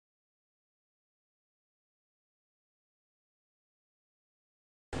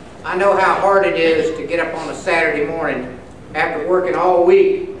I know how hard it is to get up on a Saturday morning after working all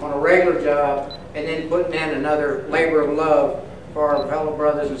week on a regular job and then putting in another labor of love for our fellow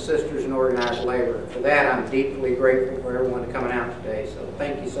brothers and sisters in organized labor. For that, I'm deeply grateful for everyone coming out today, so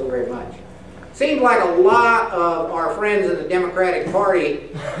thank you so very much. Seems like a lot of our friends in the Democratic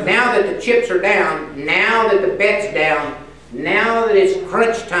Party, now that the chips are down, now that the bet's down, now that it's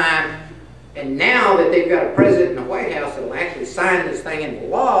crunch time, and now that they've got a president in the White House that will actually sign this thing into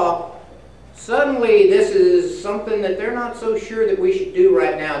law, suddenly this is something that they're not so sure that we should do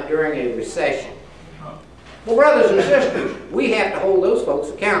right now during a recession. Well, brothers and sisters, we have to hold those folks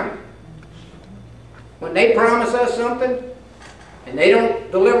accountable. When they promise us something and they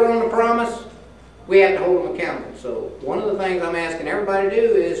don't deliver on the promise, we have to hold them accountable. So one of the things I'm asking everybody to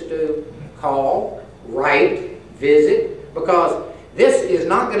do is to call, write, visit, because this is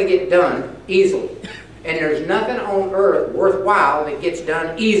not going to get done easily. And there's nothing on earth worthwhile that gets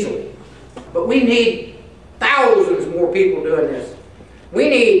done easily. But we need thousands more people doing this. We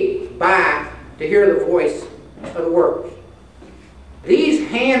need to hear the voice of the workers. These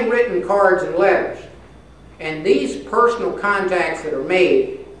handwritten cards and letters and these personal contacts that are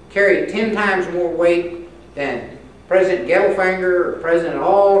made carry 10 times more weight than President Gelfinger or President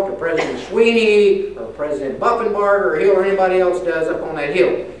Ault or President Sweeney or President Buffenbarger or Hill or anybody else does up on that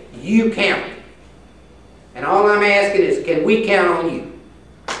hill. You count. And all I'm asking is, can we count on you?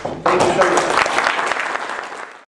 Thank you so much.